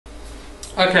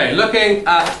Okay, looking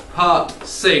at part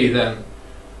C then.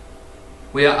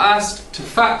 We are asked to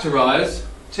factorise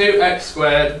 2x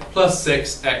squared plus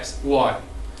 6xy.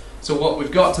 So what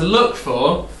we've got to look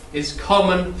for is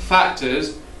common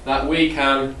factors that we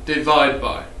can divide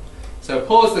by. So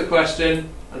pause the question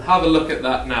and have a look at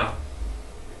that now.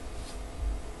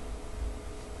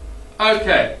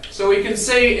 Okay, so we can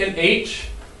see in each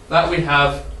that we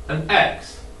have an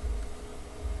x.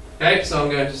 Okay, so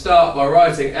I'm going to start by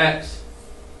writing x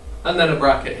and then a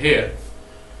bracket here.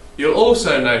 You'll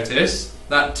also notice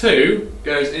that 2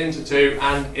 goes into 2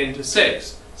 and into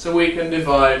 6. So we can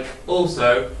divide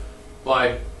also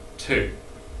by 2.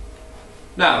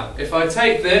 Now, if I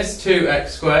take this 2x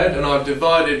squared and I've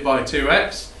divided by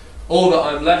 2x, all that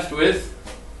I'm left with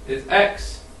is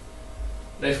x.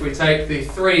 And if we take the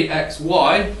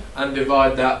 3xy and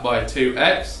divide that by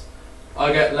 2x,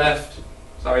 I get left,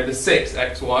 sorry, the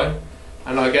 6xy,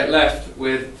 and I get left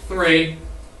with 3y.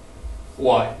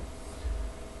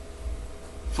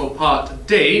 For part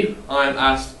D, I am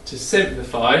asked to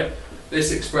simplify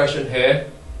this expression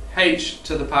here, h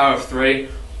to the power of 3,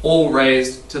 all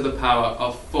raised to the power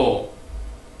of 4.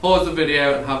 Pause the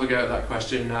video and have a go at that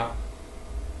question now.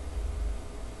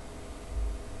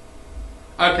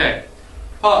 Okay,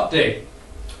 part D.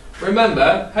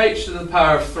 Remember, h to the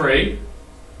power of 3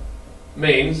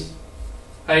 means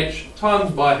h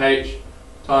times by h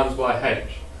times by h.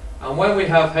 And when we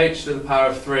have h to the power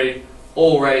of 3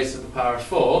 all raised to the power of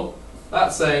 4,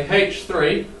 that's saying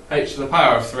h3, h to the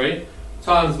power of 3,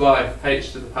 times by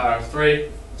h to the power of 3,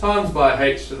 times by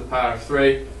h to the power of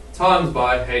 3, times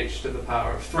by h to the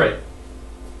power of 3.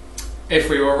 If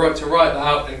we were to write that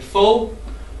out in full,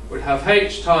 we'd have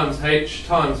h times h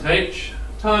times h,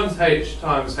 times h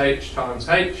times h times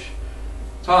h,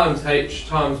 times h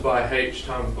times by h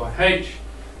times by h,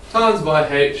 times by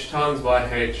h times by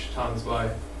h times by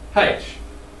h.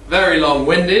 Very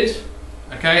long-winded,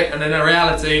 okay, and in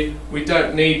reality we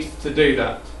don't need to do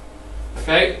that.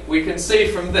 Okay, we can see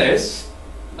from this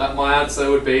that my answer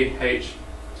would be h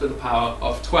to the power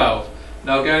of 12.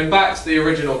 Now going back to the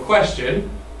original question,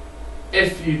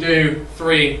 if you do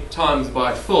 3 times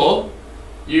by 4,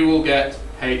 you will get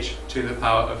h to the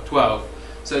power of 12.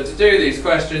 So to do these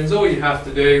questions, all you have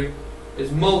to do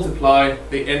is multiply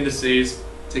the indices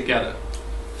together.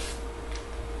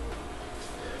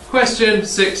 Question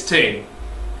 16.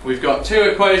 We've got 2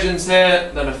 equations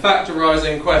here, then a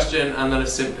factorising question and then a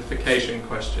simplification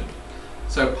question.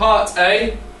 So part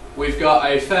A, we've got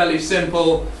a fairly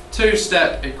simple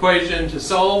 2-step equation to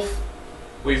solve.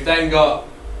 We've then got,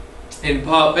 in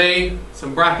part B,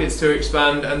 some brackets to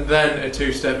expand and then a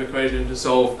 2-step equation to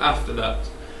solve after that.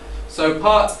 So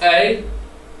part A,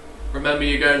 remember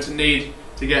you're going to need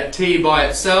to get t by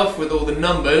itself with all the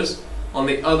numbers on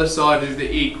the other side of the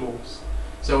equals.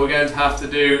 So we're going to have to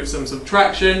do some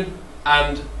subtraction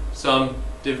and some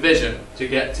division to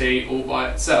get t all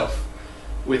by itself.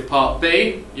 With part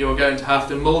B, you're going to have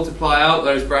to multiply out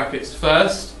those brackets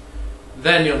first,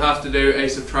 then you'll have to do a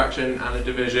subtraction and a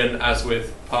division as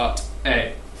with part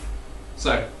A.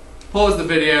 So, pause the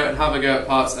video and have a go at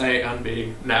parts A and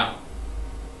B now.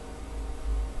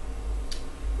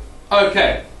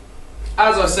 Okay,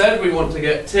 as I said, we want to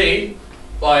get t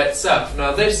by itself.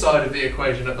 Now this side of the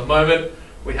equation at the moment,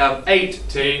 we have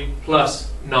 8t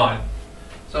plus 9.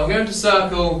 So I'm going to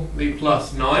circle the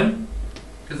plus 9,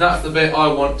 because that's the bit I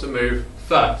want to move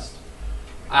first.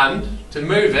 And to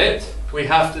move it, we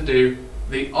have to do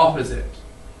the opposite.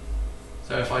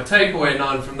 So if I take away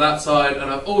 9 from that side,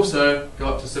 and I've also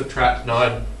got to subtract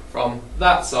 9 from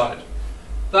that side.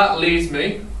 That leaves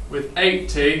me with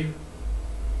 8t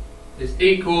is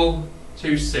equal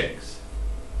to 6.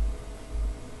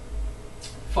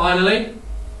 Finally,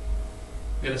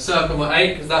 I'm going to circle my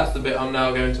 8 because that's the bit I'm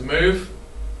now going to move.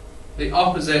 The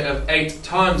opposite of 8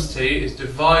 times t is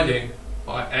dividing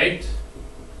by 8.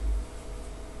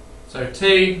 So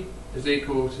t is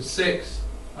equal to 6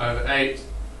 over 8.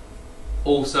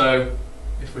 Also,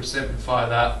 if we simplify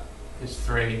that, is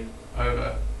 3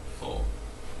 over 4.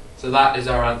 So that is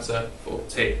our answer for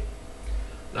t.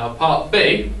 Now part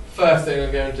B, first thing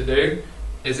I'm going to do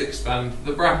is expand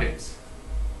the brackets.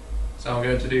 So I'm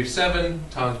going to do 7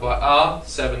 times by r,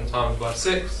 7 times by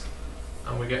 6,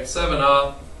 and we get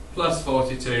 7r plus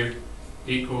 42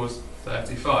 equals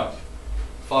 35.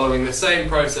 Following the same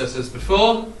process as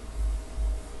before,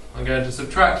 I'm going to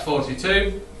subtract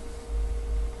 42.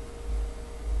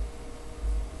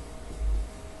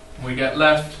 We get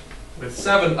left with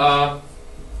 7r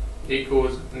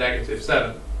equals negative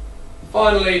 7.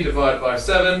 Finally, divide by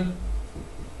 7,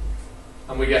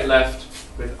 and we get left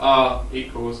with r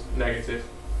equals negative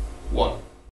 1.